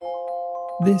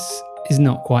This is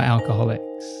Not Quite Alcoholics,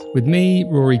 with me,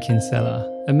 Rory Kinsella,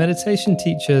 a meditation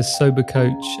teacher, sober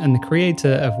coach, and the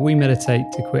creator of We Meditate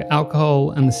to Quit Alcohol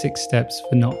and the 6 Steps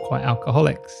for Not Quite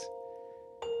Alcoholics.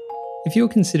 If you're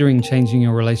considering changing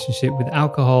your relationship with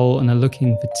alcohol and are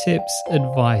looking for tips,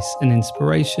 advice, and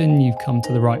inspiration, you've come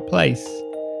to the right place.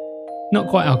 Not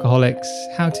Quite Alcoholics,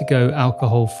 how to go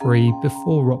alcohol-free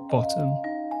before rock bottom.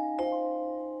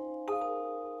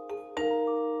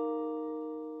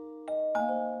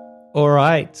 All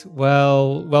right.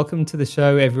 Well, welcome to the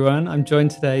show, everyone. I'm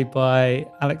joined today by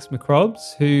Alex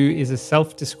McRobbs, who is a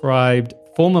self-described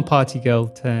former party girl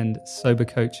turned sober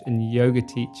coach and yoga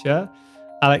teacher.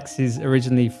 Alex is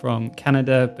originally from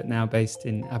Canada, but now based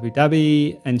in Abu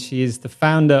Dhabi, and she is the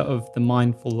founder of the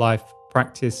Mindful Life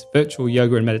Practice virtual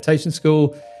yoga and meditation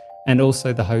school, and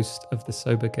also the host of the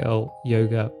Sober Girl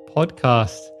Yoga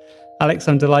podcast. Alex,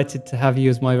 I'm delighted to have you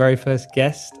as my very first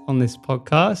guest on this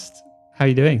podcast. How are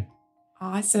you doing?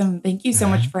 Awesome. Thank you so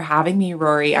much for having me,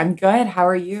 Rory. I'm good. How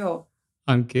are you?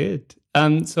 I'm good.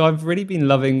 So I've really been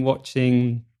loving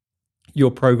watching your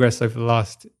progress over the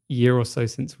last year or so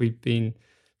since we've been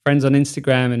friends on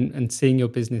Instagram and seeing your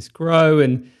business grow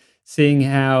and seeing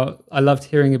how I loved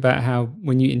hearing about how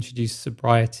when you introduced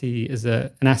sobriety as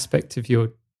an aspect of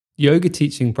your yoga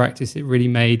teaching practice, it really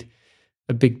made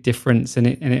a big difference. And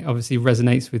it obviously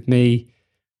resonates with me,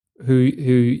 who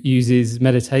uses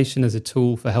meditation as a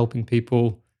tool for helping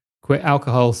people quit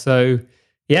alcohol. So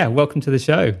yeah, welcome to the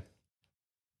show.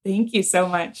 Thank you so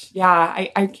much. Yeah,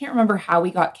 I can't remember how we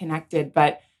got connected,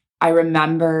 but I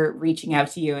remember reaching out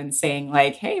to you and saying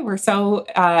like, hey, we're so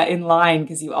in line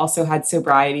because you also had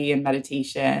sobriety and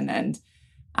meditation and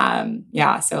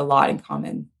so a lot in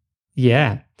common.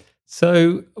 Yeah.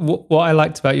 So what I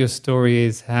liked about your story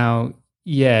is how,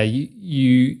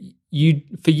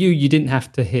 you didn't have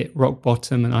to hit rock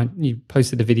bottom. And you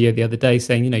posted a video the other day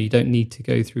saying, you don't need to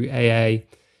go through AA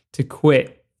to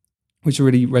quit, which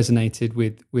really resonated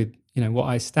with what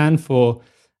I stand for.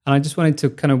 And I just wanted to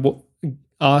kind of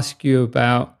ask you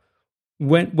about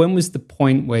when was the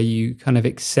point where you kind of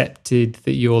accepted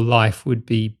that your life would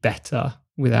be better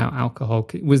without alcohol?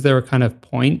 Was there a kind of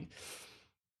point?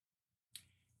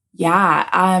 Yeah.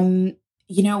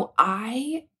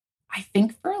 I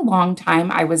think for a long time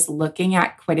I was looking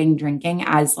at quitting drinking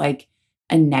as like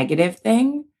a negative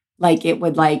thing. Like it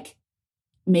would like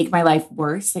make my life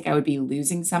worse. Like I would be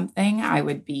losing something. I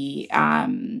would be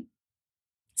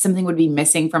something would be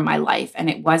missing from my life. And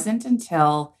it wasn't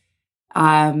until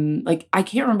I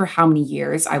can't remember how many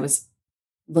years I was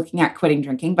looking at quitting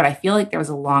drinking, but I feel like there was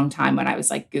a long time when I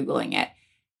was like Googling it.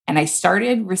 And I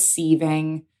started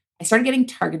getting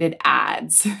targeted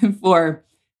ads for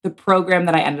the program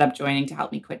that I ended up joining to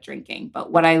help me quit drinking.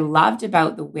 But what I loved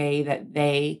about the way that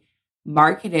they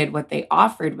marketed what they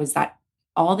offered was that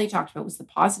all they talked about was the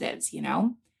positives,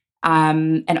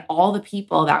 and all the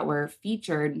people that were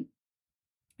featured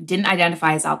didn't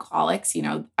identify as alcoholics.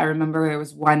 I remember there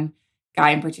was one guy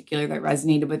in particular that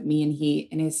resonated with me, and he,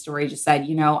 in his story, just said,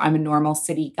 I'm a normal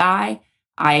city guy.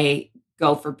 I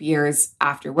go for beers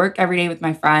after work every day with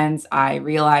my friends. I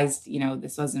realized,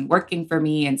 this wasn't working for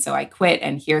me. And so I quit.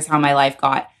 And here's how my life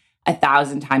got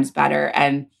 1,000 times better.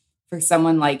 And for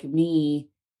someone like me,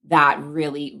 that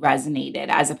really resonated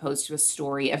as opposed to a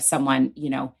story of someone,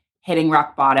 hitting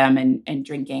rock bottom and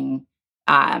drinking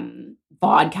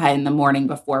vodka in the morning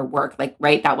before work. Like,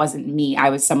 right. That wasn't me. I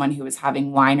was someone who was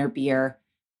having wine or beer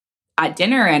at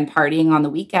dinner and partying on the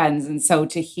weekends. And so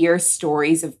to hear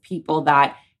stories of people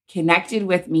that connected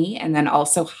with me and then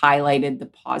also highlighted the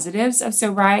positives of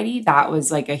sobriety, that was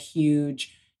like a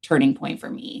huge turning point for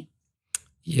me.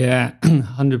 Yeah,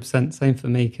 100% same for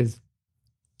me because,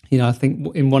 I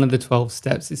think in one of the 12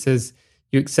 steps, it says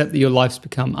you accept that your life's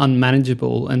become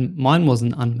unmanageable, and mine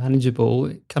wasn't unmanageable.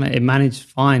 It managed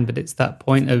fine, but it's that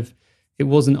point of it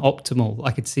wasn't optimal.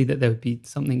 I could see that there would be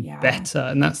something better.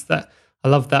 And that's that. I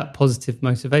love that positive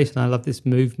motivation. I love this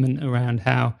movement around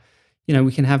how,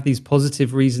 we can have these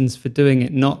positive reasons for doing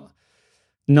it, not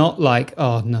like,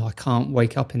 oh no, I can't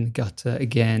wake up in the gutter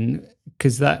again.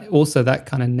 Because that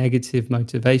kind of negative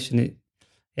motivation, it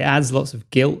adds lots of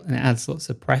guilt and it adds lots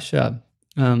of pressure.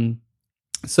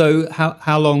 So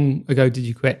how long ago did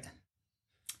you quit?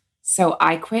 So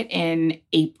I quit in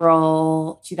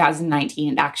April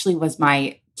 2019. It actually was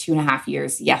my 2.5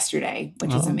 years yesterday,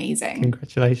 which is amazing.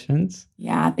 Congratulations.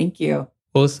 Yeah, thank you.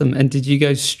 Awesome. And did you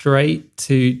go straight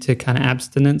to kind of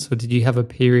abstinence, or did you have a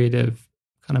period of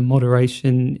kind of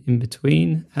moderation in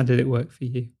between? How did it work for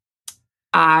you?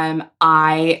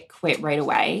 I quit right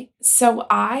away. So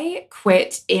I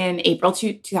quit in April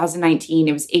 2019.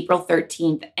 It was April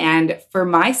 13th. And for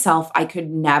myself, I could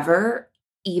never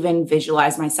even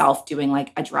visualize myself doing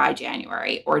like a dry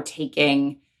January or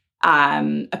taking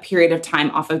a period of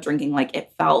time off of drinking. Like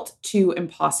it felt too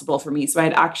impossible for me. So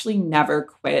I'd actually never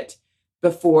quit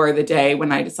before the day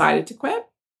when I decided to quit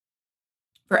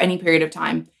for any period of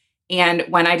time. And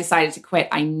when I decided to quit,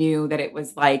 I knew that it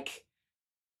was like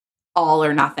all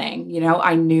or nothing. You know,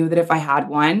 I knew that if I had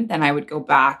one, then I would go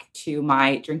back to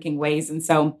my drinking ways. And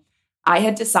so I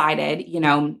had decided, you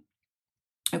know,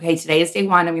 okay, today is day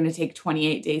one. I'm going to take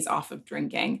 28 days off of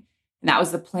drinking. And that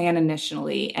was the plan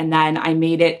initially. And then I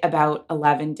made it about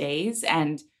 11 days.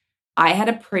 And I had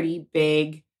a pretty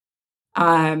big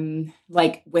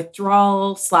like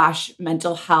withdrawal /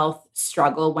 mental health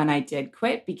struggle when I did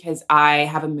quit because I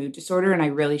have a mood disorder and I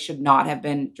really should not have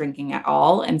been drinking at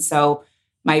all. And so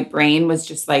my brain was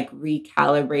just like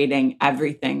recalibrating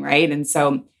everything, right? And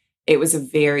so it was a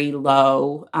very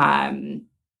low,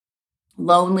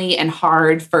 lonely and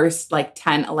hard first like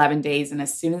 10, 11 days. And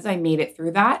as soon as I made it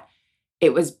through that,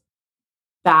 it was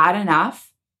bad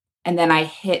enough. And then I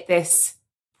hit this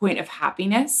point of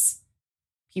happiness.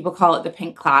 People call it the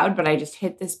pink cloud, but I just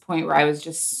hit this point where I was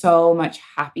just so much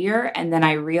happier. And then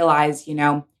I realized, you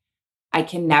know, I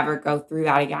can never go through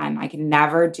that again. I can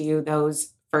never do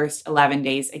those first 11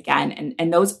 days again.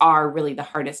 And those are really the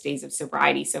hardest days of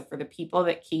sobriety. So for the people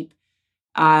that keep,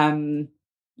 you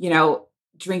know,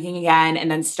 drinking again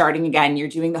and then starting again, you're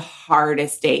doing the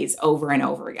hardest days over and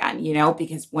over again, you know,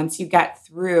 because once you get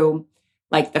through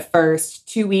like the first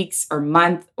 2 weeks or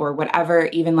month or whatever,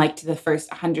 even like to the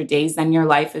first 100 days, then your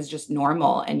life is just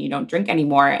normal and you don't drink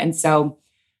anymore. And so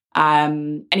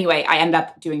anyway, I end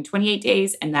up doing 28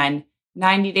 days and then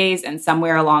 90 days. And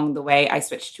somewhere along the way, I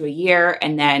switched to a year.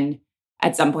 And then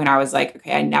at some point I was like,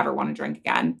 okay, I never want to drink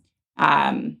again.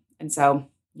 And so,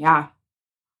 yeah.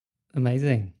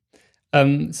 Amazing.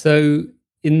 So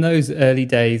in those early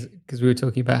days, because we were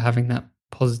talking about having that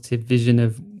positive vision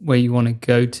of where you want to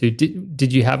go to,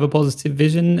 did you have a positive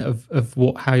vision of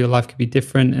how your life could be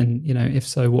different? And, you know, if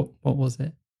so, what was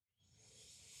it?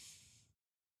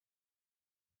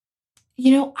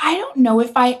 You know, I don't know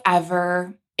if I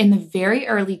ever, in the very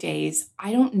early days,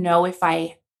 I don't know if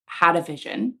I had a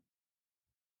vision.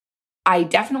 I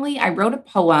wrote a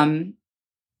poem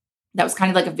that was kind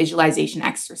of like a visualization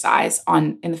exercise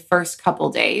in the first couple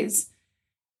days.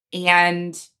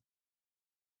 And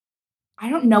I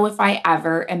don't know if I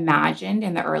ever imagined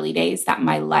in the early days that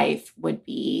my life would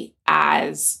be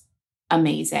as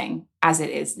amazing as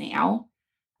it is now.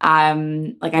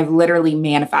 Like I've literally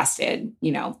manifested,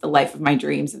 you know, the life of my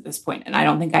dreams at this point. And I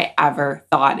don't think I ever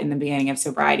thought in the beginning of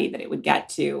sobriety that it would get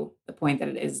to the point that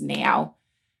it is now.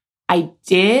 I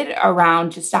did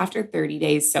around just after 30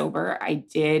 days sober, I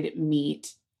did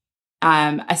meet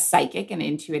a psychic and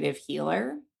intuitive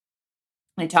healer.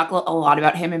 I talk a lot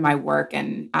about him in my work,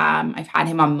 and I've had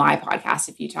him on my podcast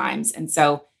a few times. And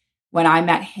so when I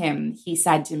met him, he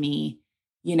said to me,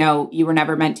 you know, you were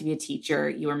never meant to be a teacher.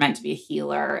 You were meant to be a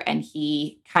healer. And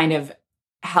he kind of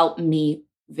helped me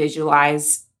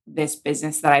visualize this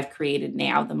business that I've created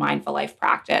now, the Mindful Life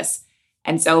Practice.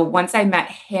 And so once I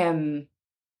met him,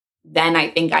 then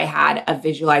I think I had a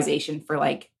visualization for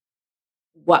like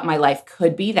what my life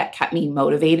could be that kept me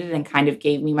motivated and kind of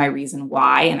gave me my reason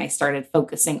why. And I started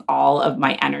focusing all of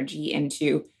my energy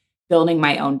into building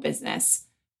my own business.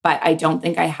 But I don't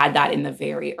think I had that in the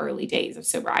very early days of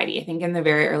sobriety. I think in the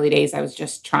very early days, I was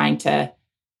just trying to,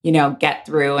 you know, get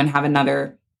through and have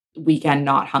another weekend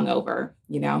not hungover,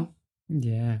 you know?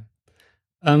 Yeah.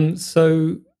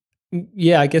 So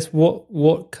yeah, I guess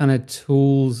what kind of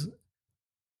tools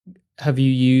have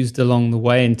you used along the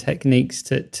way and techniques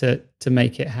to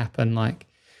make it happen? Like,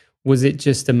 was it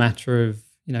just a matter of,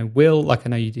 you know, will? Like I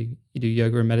know you do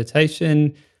yoga and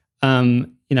meditation.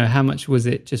 You know, how much was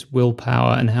it just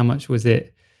willpower and how much was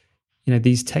it, you know,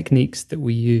 these techniques that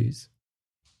we use?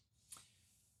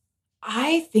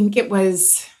 I think it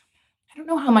was, I don't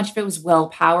know how much of it was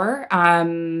willpower,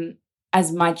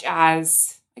 as much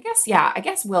as, I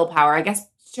guess willpower, I guess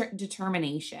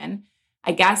determination,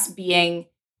 I guess being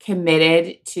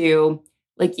committed to,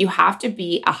 like, you have to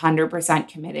be 100%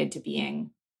 committed to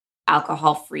being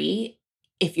alcohol free.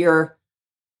 If you're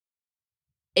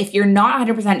not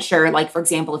 100% sure, like, for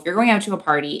example, if you're going out to a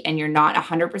party and you're not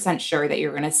 100% sure that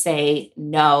you're going to say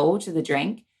no to the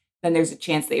drink, then there's a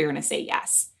chance that you're going to say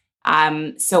yes.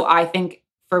 So I think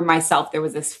for myself, there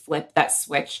was this flip that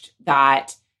switched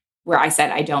that where I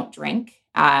said, I don't drink.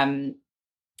 I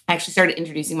actually started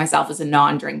introducing myself as a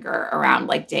non-drinker around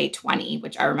like day 20,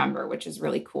 which I remember, which is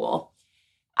really cool.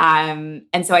 And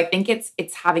so I think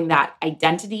it's having that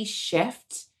identity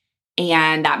shift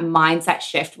and that mindset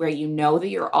shift where you know that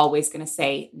you're always going to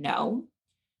say no.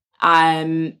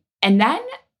 And then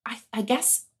I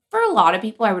guess for a lot of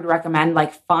people, I would recommend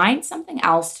like find something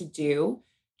else to do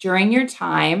during your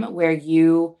time where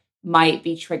you might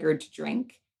be triggered to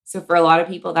drink. So for a lot of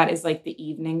people, that is like the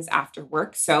evenings after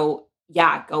work. So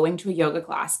yeah, going to a yoga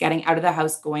class, getting out of the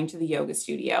house, going to the yoga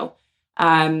studio,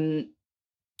 um,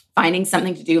 finding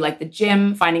something to do like the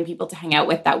gym, finding people to hang out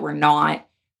with that were not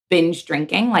binge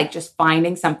drinking, like just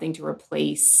finding something to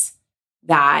replace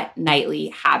that nightly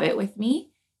habit with me.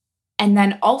 And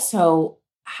then also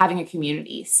having a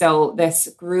community. So this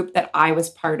group that I was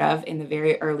part of in the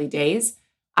very early days,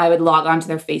 I would log on to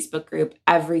their Facebook group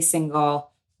every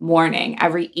single morning,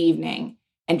 every evening,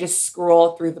 and just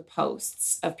scroll through the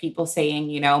posts of people saying,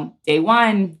 day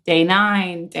 1, day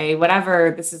 9, day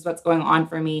whatever, this is what's going on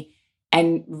for me.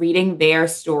 And reading their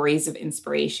stories of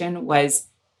inspiration was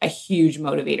a huge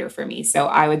motivator for me. So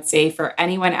I would say for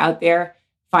anyone out there,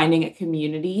 finding a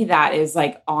community that is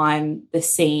like on the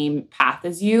same path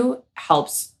as you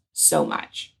helps so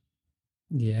much.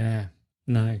 Yeah,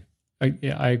 no,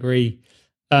 I agree.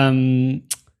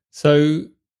 So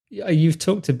you've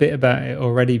talked a bit about it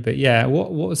already, but yeah,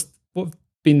 what have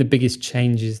been the biggest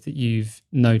changes that you've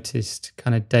noticed,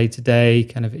 kind of day to day,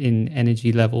 kind of in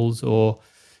energy levels or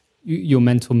your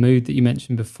mental mood that you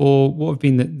mentioned before? What have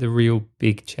been the real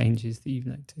big changes that you've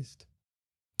noticed?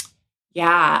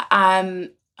 Yeah.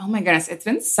 Oh my goodness. It's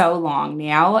been so long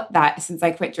now that since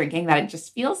I quit drinking that it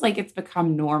just feels like it's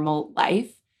become normal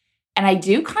life. And I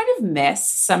do kind of miss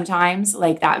sometimes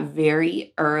like that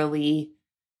very early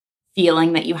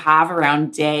feeling that you have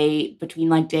around between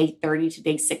like day 30 to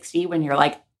day 60 when you're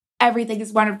like, everything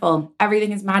is wonderful.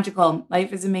 Everything is magical.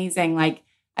 Life is amazing. Like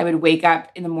I would wake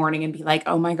up in the morning and be like,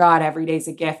 oh my God, every day's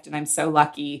a gift. And I'm so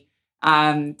lucky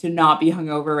to not be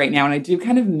hungover right now. And I do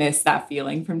kind of miss that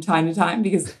feeling from time to time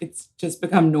because it's just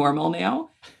become normal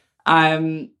now.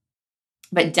 Um,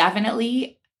 but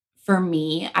definitely for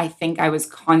me, I think I was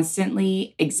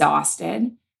constantly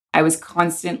exhausted. I was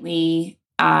constantly,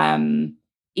 even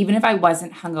if I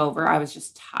wasn't hungover, I was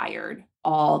just tired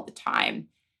all the time.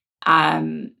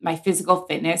 My physical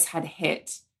fitness had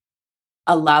hit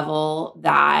a level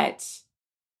that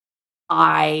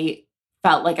I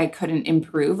felt like I couldn't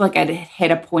improve. Like I'd hit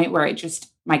a point where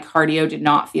my cardio did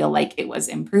not feel like it was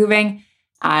improving.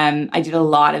 I did a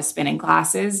lot of spinning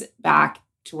classes back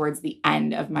towards the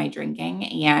end of my drinking.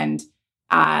 And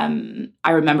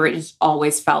I remember it just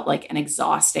always felt like an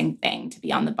exhausting thing to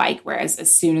be on the bike. Whereas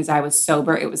as soon as I was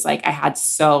sober, it was like I had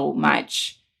so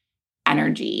much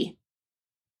energy.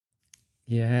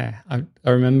 Yeah, I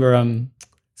remember.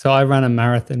 So I ran a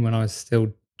marathon when I was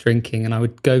still drinking, and I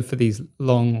would go for these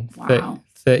long Wow.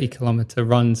 30-kilometer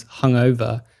runs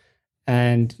hungover,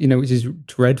 and which is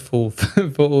dreadful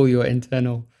for all your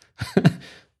internal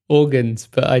organs.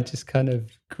 But I just kind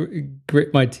of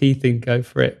grit my teeth and go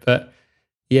for it. But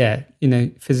yeah,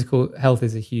 physical health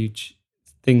is a huge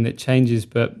thing that changes.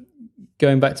 But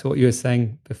going back to what you were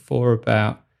saying before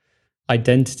about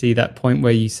identity, that point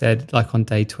where you said like on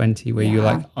day 20 where you're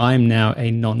like, I'm now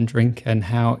a non-drinker, and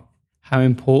how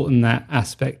important that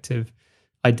aspect of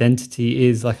identity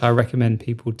is. Like I recommend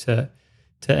people to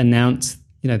announce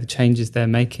the changes they're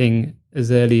making as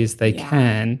early as they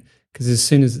can, because as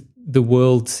soon as the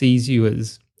world sees you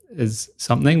as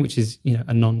something which is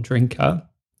a non-drinker,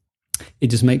 it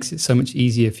just makes it so much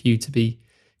easier for you to be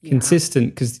consistent,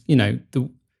 because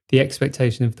the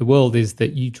expectation of the world is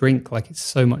that you drink. Like it's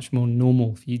so much more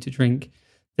normal for you to drink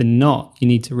than not. You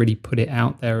need to really put it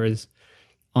out there as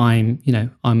I'm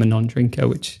a non-drinker,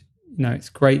 which it's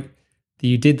great that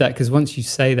you did that, because once you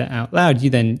say that out loud,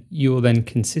 you're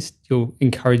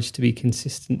encouraged to be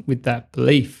consistent with that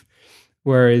belief.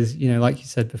 Whereas like you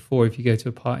said before, if you go to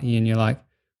a party and you're like,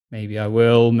 maybe I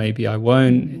will, maybe I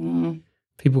won't,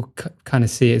 people kind of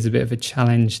see it as a bit of a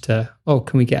challenge to, oh,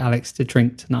 can we get Alex to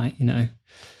drink tonight?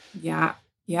 Yeah,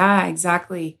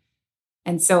 exactly.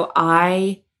 And so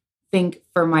I think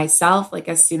for myself, like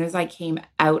as soon as I came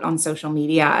out on social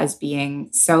media as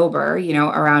being sober,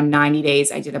 around 90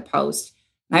 days, I did a post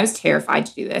and I was terrified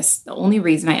to do this. The only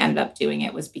reason I ended up doing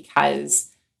it was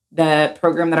because the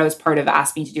program that I was part of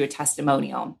asked me to do a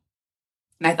testimonial.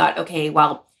 And I thought, okay,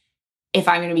 well, if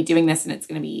I'm going to be doing this and it's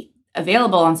going to be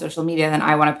available on social media, then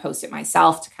I want to post it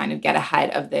myself to kind of get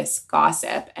ahead of this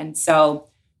gossip. And so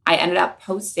I ended up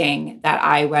posting that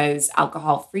I was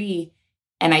alcohol free.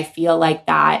 And I feel like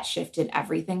that shifted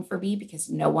everything for me because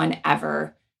no one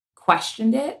ever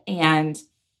questioned it. And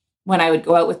when I would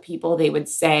go out with people, they would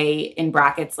say in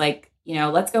brackets, like,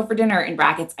 let's go for dinner, in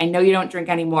brackets, I know you don't drink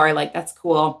anymore. Like, that's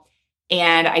cool.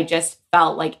 And I just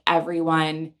felt like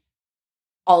everyone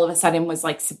all of a sudden was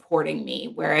like supporting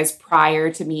me. Whereas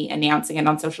prior to me announcing it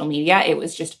on social media, it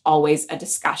was just always a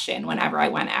discussion whenever I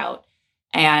went out.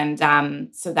 And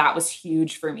so that was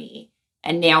huge for me.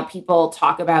 And now people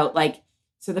talk about like,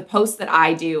 so the posts that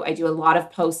I do a lot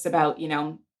of posts about,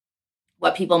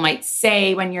 what people might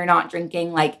say when you're not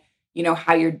drinking, like,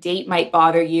 how your date might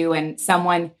bother you. And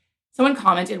someone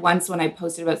commented once when I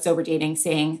posted about sober dating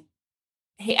saying,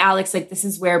 "Hey Alex, like this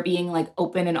is where being like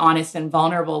open and honest and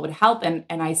vulnerable would help." And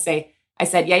I said,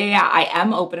 yeah, I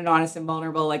am open and honest and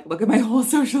vulnerable. Like, look at my whole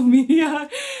social media.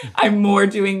 I'm more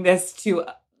doing this to,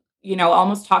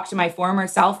 almost talk to my former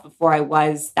self before I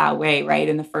was that way, right?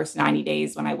 In the first 90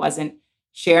 days when I wasn't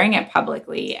sharing it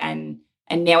publicly. And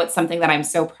now it's something that I'm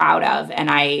so proud of. And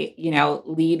I,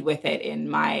 lead with it in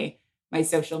my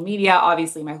social media.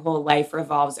 Obviously, my whole life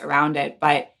revolves around it,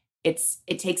 but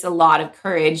it takes a lot of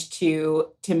courage to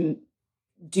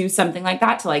do something like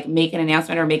that, to like make an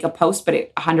announcement or make a post,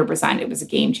 but 100%, it was a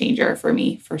game changer for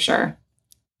me, for sure.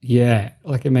 Yeah,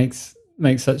 like it makes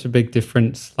such a big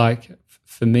difference. Like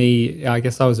for me, I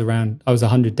guess I was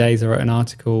 100 days. I wrote an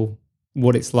article,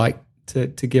 what it's like to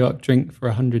give up drink for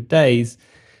 100 days.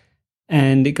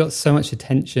 And it got so much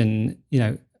attention,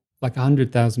 like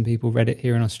 100,000 people read it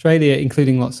here in Australia,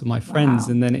 including lots of my friends.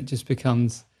 Wow. And then it just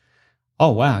becomes,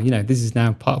 oh, wow, this is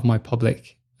now part of my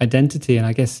public identity. And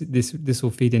I guess this will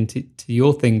feed into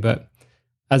your thing. But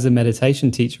as a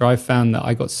meditation teacher, I found that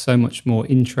I got so much more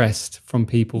interest from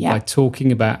people by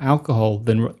talking about alcohol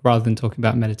rather than talking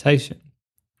about meditation.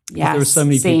 Yes, there are so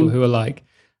many same. people who are like,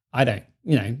 I don't,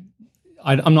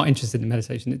 I'm not interested in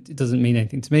meditation. It doesn't mean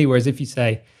anything to me. Whereas if you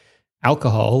say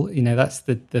alcohol, that's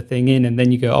the thing in, and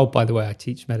then you go, oh, by the way, I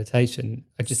teach meditation.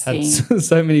 I just had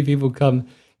so many people come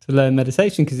to learn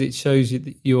meditation because it shows you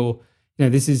that you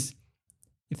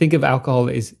think of alcohol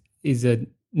is a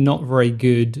not very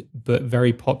good but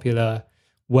very popular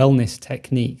wellness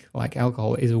technique. Like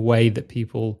alcohol is a way that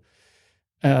people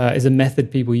is a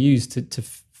method people use to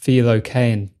feel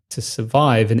okay and to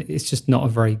survive, and it's just not a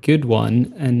very good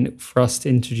one. And for us to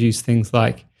introduce things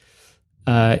like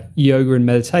yoga and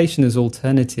meditation as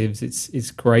alternatives,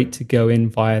 it's great to go in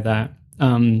via that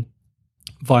lens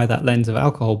of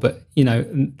alcohol. But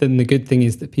then the good thing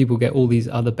is that people get all these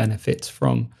other benefits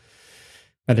from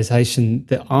meditation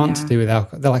that aren't to do with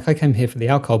alcohol. They're like, I came here for the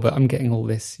alcohol, but I'm getting all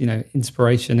this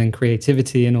inspiration and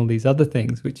creativity and all these other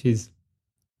things, which is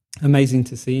amazing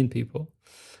to see in people.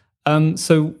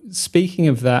 So speaking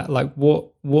of that, like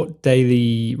what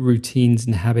daily routines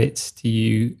and habits do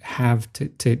you have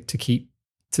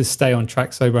to stay on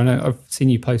track sober? I know I've seen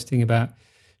you posting about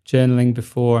journaling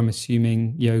before. I'm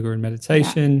assuming yoga and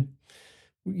meditation.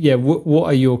 Yeah. What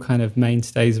are your kind of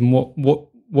mainstays, and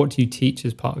what do you teach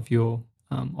as part of your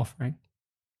offering?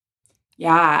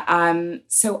 Yeah.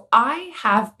 So I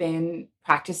have been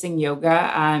practicing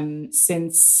yoga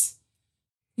since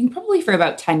I think probably for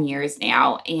about 10 years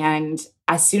now. And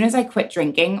as soon as I quit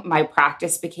drinking, my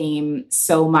practice became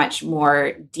so much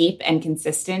more deep and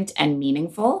consistent and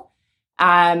meaningful.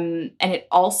 And it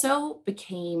also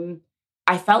became,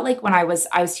 I felt like when I was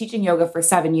teaching yoga for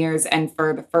 7 years, and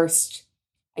for the first,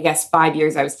 I guess, 5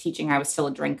 years I was teaching, I was still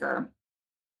a drinker.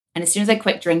 And as soon as I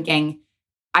quit drinking,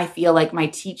 I feel like my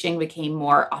teaching became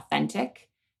more authentic.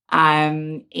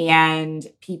 And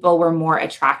people were more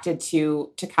attracted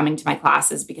to coming to my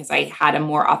classes because I had a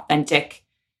more authentic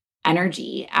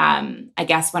energy. I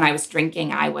guess when I was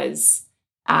drinking, I was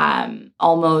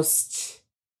almost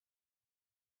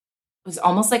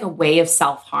like a way of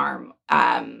self-harm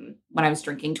when I was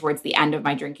drinking towards the end of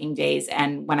my drinking days.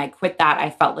 And when I quit that,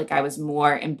 I felt like I was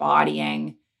more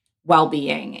embodying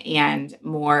well-being and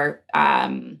more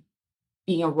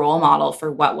being a role model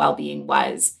for what well-being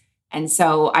was. And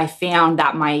so I found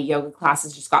that my yoga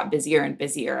classes just got busier and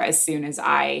busier as soon as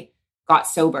I got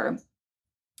sober.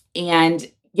 And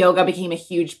yoga became a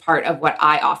huge part of what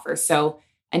I offer. So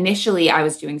initially I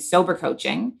was doing sober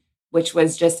coaching, which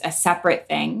was just a separate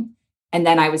thing. And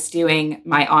then I was doing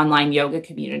my online yoga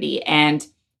community. And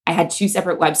I had two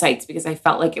separate websites because I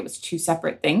felt like it was two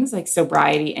separate things, like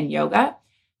sobriety and yoga.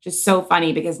 Just so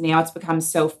funny because now it's become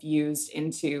so fused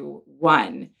into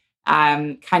one.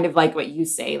 Kind of like what you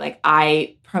say, like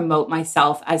I promote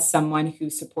myself as someone who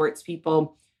supports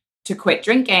people to quit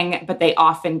drinking, but they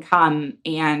often come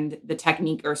and the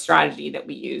technique or strategy that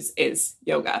we use is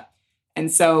yoga.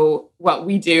 And so what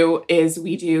we do is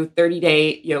we do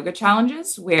 30-day yoga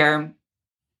challenges where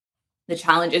the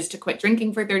challenge is to quit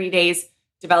drinking for 30 days,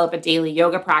 develop a daily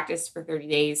yoga practice for 30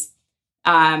 days,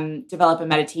 develop a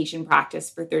meditation practice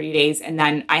for 30 days. And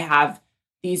then I have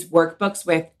these workbooks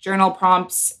with journal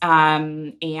prompts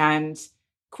and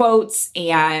quotes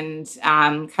and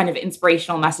kind of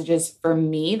inspirational messages for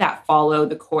me that follow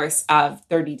the course of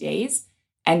 30 days.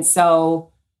 And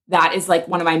so that is like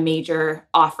one of my major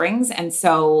offerings. And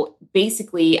so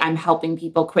basically, I'm helping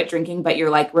people quit drinking, but you're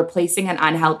like replacing an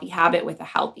unhealthy habit with a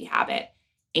healthy habit.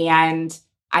 And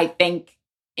I think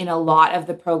in a lot of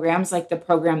the programs, like the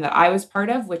program that I was part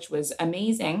of, which was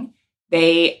amazing,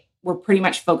 they were pretty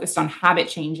much focused on habit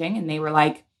changing. And they were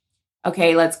like,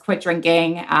 okay, let's quit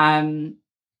drinking,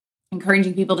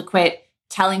 encouraging people to quit,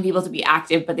 telling people to be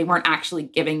active, but they weren't actually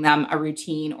giving them a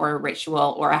routine or a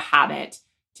ritual or a habit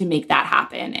to make that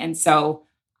happen. And so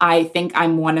I think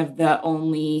I'm one of the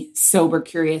only sober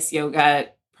curious yoga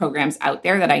programs out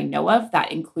there that I know of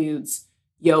that includes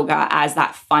yoga as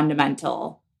that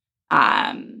fundamental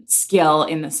skill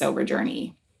in the sober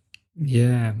journey.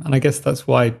 Yeah. And I guess that's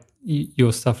why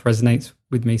your stuff resonates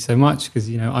with me so much, because,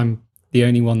 I'm the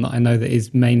only one that I know that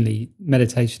is mainly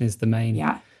meditation is the main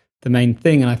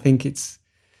thing. And I think it's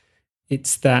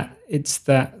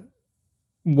that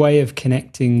way of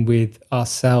connecting with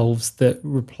ourselves that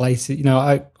replaces,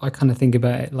 I kind of think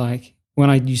about it like when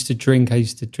I used to drink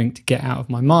to get out of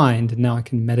my mind, and now I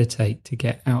can meditate to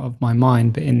get out of my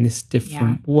mind, but in this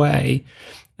different way.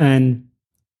 And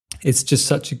it's just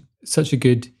such a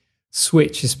good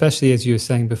switch, especially as you were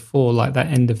saying before, like that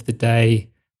end of the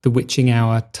day, the witching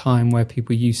hour time where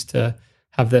people used to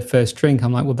have their first drink.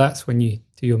 I'm like, well, that's when you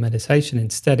do your meditation.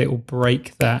 Instead, it will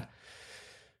break that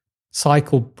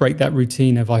cycle, break that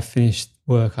routine of I finished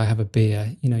work, I have a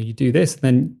beer, you do this, and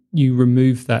then you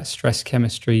remove that stress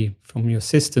chemistry from your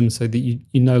system so that you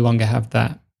no longer have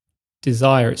that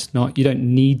desire. It's not, you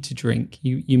don't need to drink.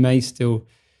 You may still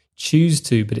choose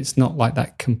to, but it's not like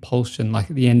that compulsion. Like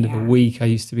at the end of a week, I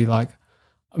used to be like,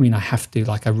 I have to,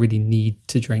 like, I really need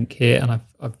to drink here, and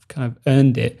I've kind of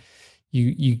earned it.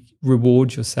 You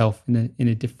reward yourself in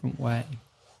a different way.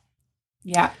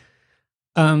 Yeah.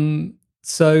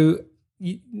 So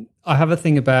I have a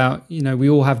thing about, we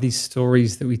all have these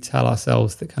stories that we tell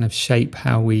ourselves that kind of shape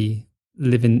how we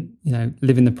live in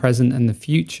the present and the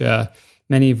future,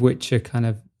 many of which are kind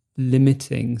of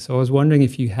limiting. So I was wondering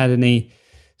if you had any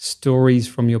stories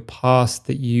from your past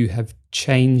that you have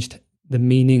changed the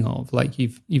meaning of, like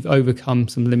you've overcome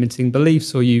some limiting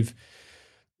beliefs, or you've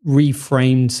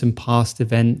reframed some past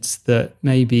events that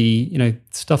maybe,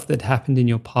 stuff that happened in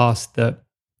your past that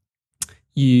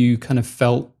you kind of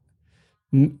felt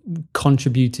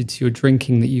contributed to your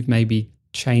drinking, that you've maybe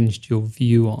changed your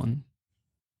view on.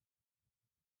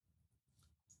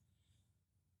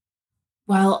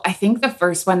 Well, I think the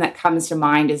first one that comes to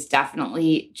mind is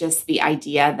definitely just the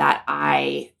idea that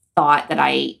I thought that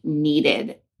I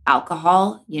needed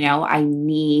alcohol. I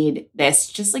need this,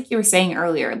 just like you were saying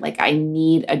earlier, like I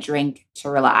need a drink to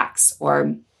relax,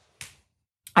 or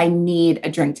I need a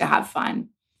drink to have fun.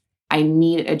 I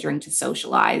need a drink to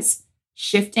socialize.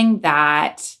 Shifting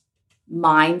that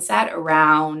mindset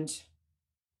around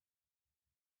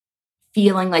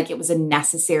feeling like it was a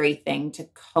necessary thing to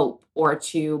cope or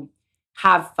to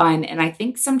have fun. And I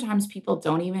think sometimes people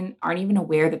aren't even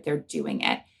aware that they're doing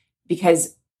it,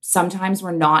 because sometimes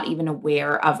we're not even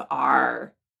aware of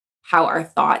how our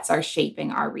thoughts are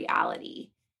shaping our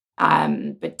reality.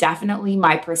 But definitely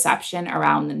my perception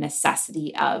around the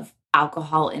necessity of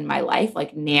alcohol in my life,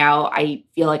 like now I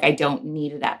feel like I don't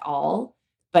need it at all.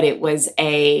 But it was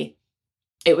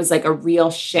like a real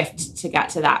shift to get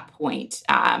to that point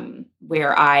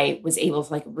where I was able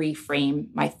to like reframe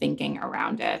my thinking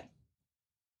around it.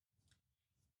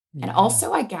 Yeah. And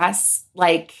also, I guess,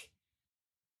 like,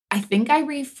 I think I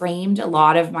reframed a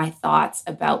lot of my thoughts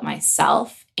about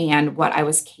myself and what I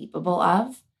was capable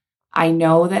of. I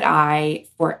know that I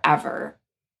forever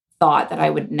thought that I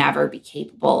would never be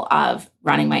capable of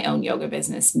running my own yoga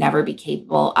business, never be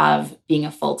capable of being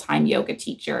a full-time yoga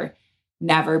teacher,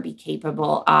 never be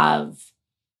capable of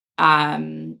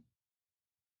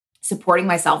supporting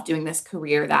myself doing this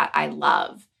career that I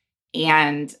love.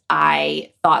 And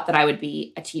I thought that I would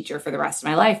be a teacher for the rest of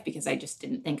my life because I just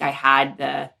didn't think I had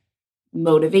the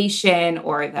motivation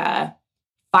or the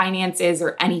finances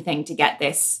or anything to get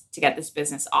this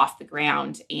business off the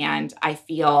ground. And I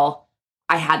feel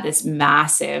I had this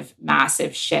massive,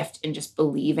 massive shift in just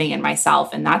believing in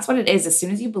myself. And that's what it is. As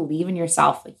soon as you believe in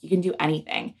yourself, like you can do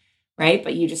anything, right?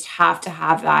 But you just have to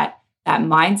have that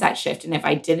mindset shift. And if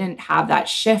I didn't have that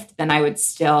shift, then I would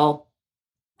still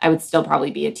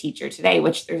probably be a teacher today,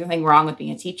 which there's nothing wrong with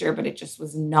being a teacher, but it just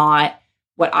was not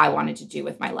what I wanted to do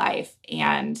with my life.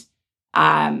 And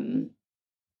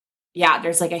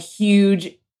there's like a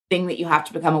huge thing that you have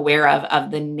to become aware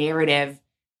of the narrative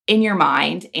in your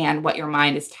mind and what your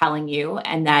mind is telling you,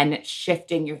 and then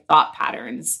shifting your thought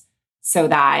patterns so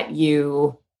that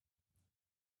you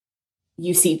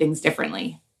see things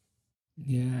differently.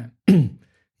 Yeah.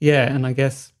 Yeah. And I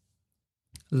guess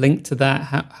linked to that,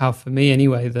 how for me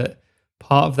anyway, that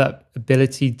part of that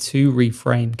ability to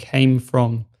reframe came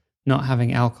from not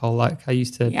having alcohol. Like I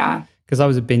used to, Yeah. because I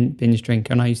was a binge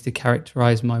drinker, and I used to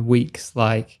characterize my weeks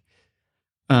like,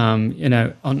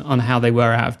 on how they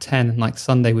were out of 10. And like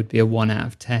Sunday would be a 1 out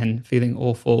of 10, feeling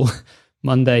awful.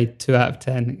 Monday, 2 out of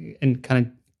 10. And kind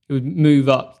of it would move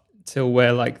up till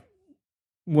where like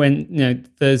when,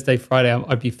 Thursday, Friday,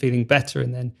 I'd be feeling better,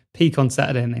 and then peak on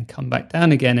Saturday and then come back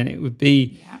down again. And it would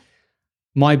be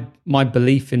my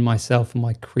belief in myself and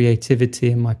my creativity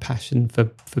and my passion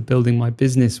for building my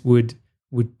business would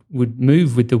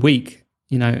move with the week,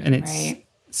 and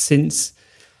it's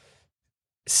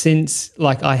since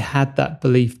like I had that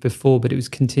belief before, but it was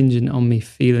contingent on me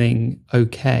feeling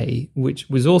okay, which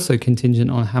was also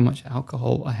contingent on how much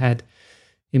alcohol I had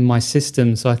in my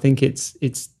system. So I think it's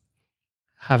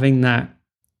having that,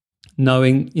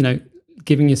 knowing,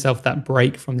 giving yourself that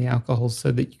break from the alcohol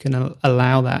so that you can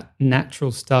allow that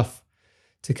natural stuff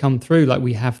to come through. Like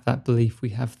we have that belief, we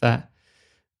have that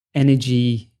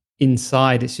energy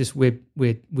inside. It's just we're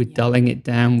dulling it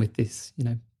down with this,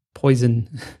 poison,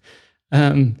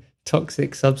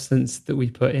 toxic substance that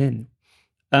we put in.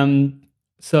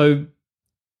 So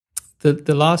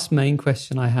the last main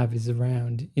question I have is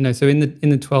around, so in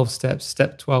the 12 steps,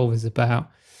 step 12 is about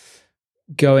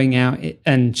going out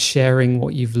and sharing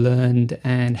what you've learned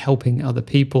and helping other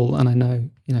people. And I know,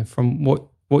 from what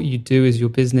you do as your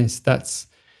business, that's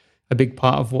a big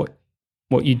part of what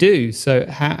you do. So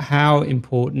how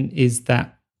important is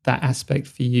that aspect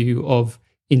for you of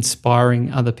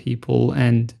inspiring other people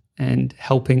and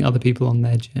helping other people on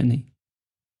their journey?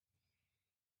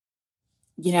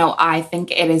 I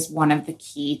think it is one of the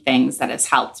key things that has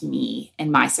helped me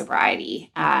in my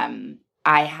sobriety. I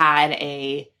had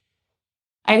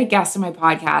a guest on my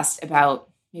podcast about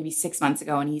maybe 6 months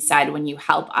ago, and he said, when you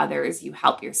help others, you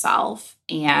help yourself.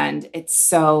 And it's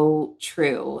so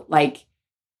true. Like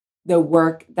the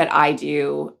work that I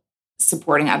do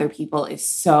supporting other people is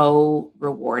so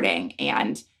rewarding.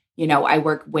 And, I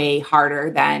work way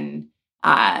harder than,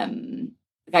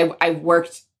 I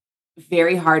worked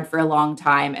very hard for a long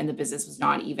time, and the business was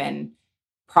not even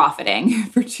profiting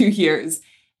for 2 years.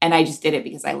 And I just did it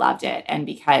because I loved it, and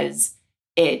because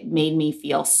it made me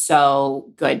feel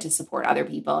so good to support other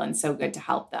people and so good to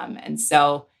help them. And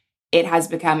so it has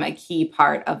become a key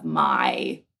part of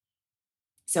my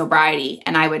sobriety.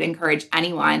 And I would encourage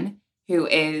anyone who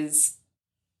is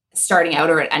starting out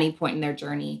or at any point in their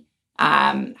journey,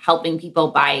 helping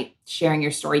people by sharing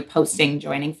your story, posting,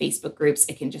 joining Facebook groups.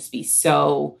 It can just be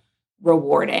so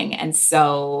rewarding. And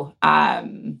so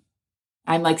I'm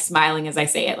like smiling as I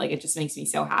say it. Like it just makes me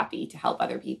so happy to help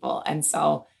other people. And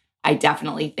so I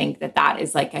definitely think that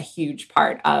is like a huge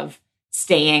part of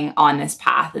staying on this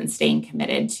path and staying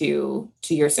committed to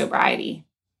your sobriety.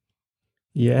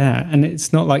 Yeah. And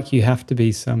it's not like you have to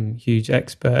be some huge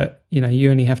expert. You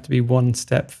only have to be one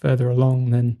step further along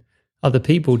than other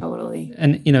people. Totally.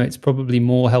 And, it's probably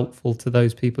more helpful to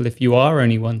those people if you are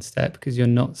only one step, because you're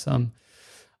not some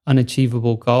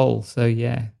unachievable goal. So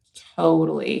yeah.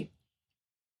 Totally.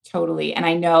 And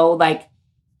I know like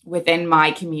within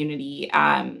my community,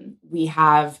 we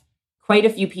have quite a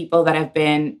few people that have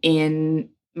been in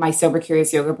my Sober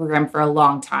Curious Yoga program for a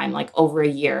long time, like over a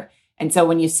year. And so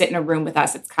when you sit in a room with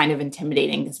us, it's kind of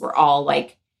intimidating because we're all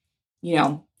like,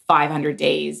 500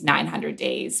 days, 900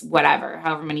 days, whatever,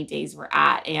 however many days we're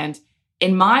at. And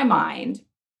in my mind,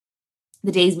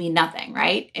 the days mean nothing,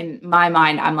 right? In my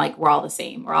mind, I'm like, we're all the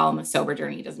same. We're all on the sober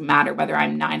journey. It doesn't matter whether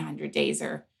I'm 900 days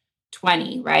or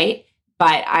 20, right?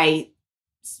 But I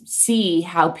see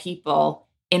how people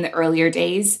in the earlier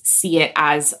days see it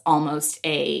as almost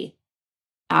a,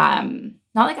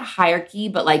 not like a hierarchy,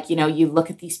 but like, you look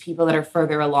at these people that are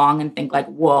further along and think like,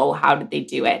 whoa, how did they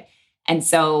do it? And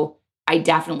so I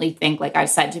definitely think, like I've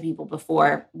said to people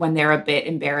before, when they're a bit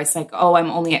embarrassed, like, oh, I'm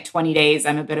only at 20 days.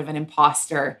 I'm a bit of an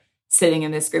imposter sitting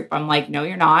in this group. I'm like, no,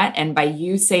 you're not. And by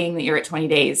you saying that you're at 20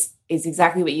 days is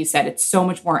exactly what you said. It's so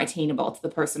much more attainable to the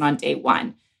person on day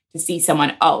one to see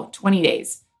someone, 20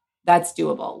 days, that's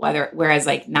doable. Whereas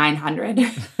like 900,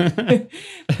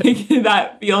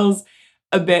 that feels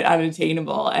a bit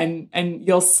unattainable. And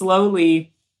you'll slowly,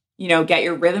 get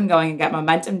your rhythm going and get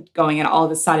momentum going. And all of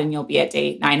a sudden you'll be at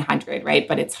day 900, right?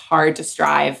 But it's hard to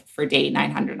strive for day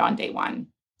 900 on day one.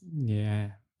 Yeah,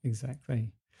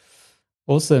 exactly.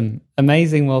 Awesome.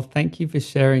 Amazing. Well, thank you for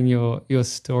sharing your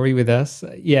story with us.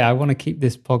 Yeah, I want to keep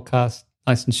this podcast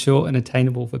nice and short and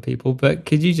attainable for people, but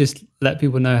could you just let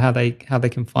people know how they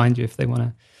can find you if they want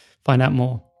to find out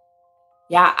more?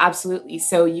 Yeah, absolutely.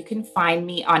 So you can find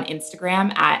me on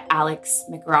Instagram at Alex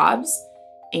McRobs.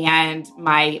 And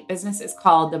my business is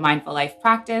called The Mindful Life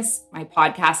Practice. My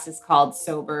podcast is called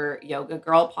Sober Yoga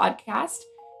Girl Podcast.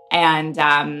 And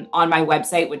on my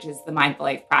website, which is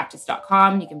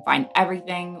themindfullifepractice.com, you can find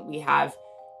everything. We have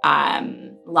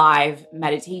live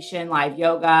meditation, live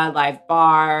yoga, live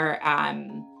bar,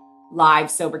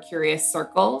 live Sober Curious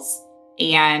circles,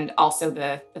 and also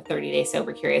the 30-day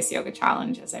Sober Curious Yoga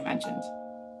Challenge, as I mentioned.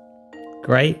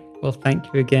 Great. Well,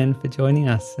 thank you again for joining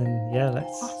us. And yeah,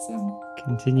 let's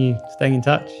continue staying in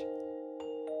touch.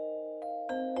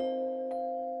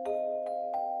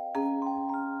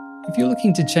 If you're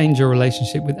looking to change your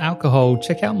relationship with alcohol,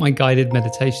 check out my guided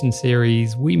meditation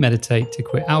series, We Meditate to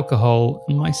Quit Alcohol,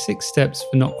 and my 6 Steps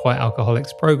for Not Quite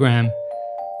Alcoholics program,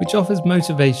 which offers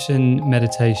motivation,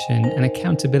 meditation, and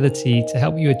accountability to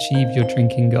help you achieve your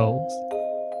drinking goals.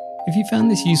 If you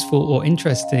found this useful or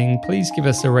interesting, please give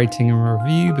us a rating and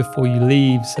review before you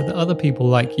leave so that other people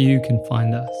like you can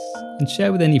find us, and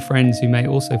share with any friends who may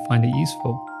also find it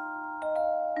useful.